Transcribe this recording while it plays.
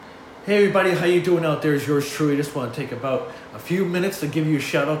Hey everybody, how you doing out there? Is yours truly. Just want to take about a few minutes to give you a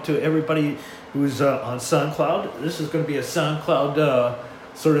shout out to everybody who's on SoundCloud. This is going to be a SoundCloud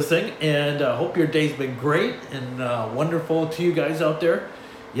sort of thing, and I hope your day's been great and wonderful to you guys out there.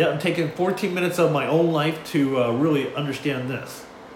 Yeah, I'm taking 14 minutes of my own life to really understand this.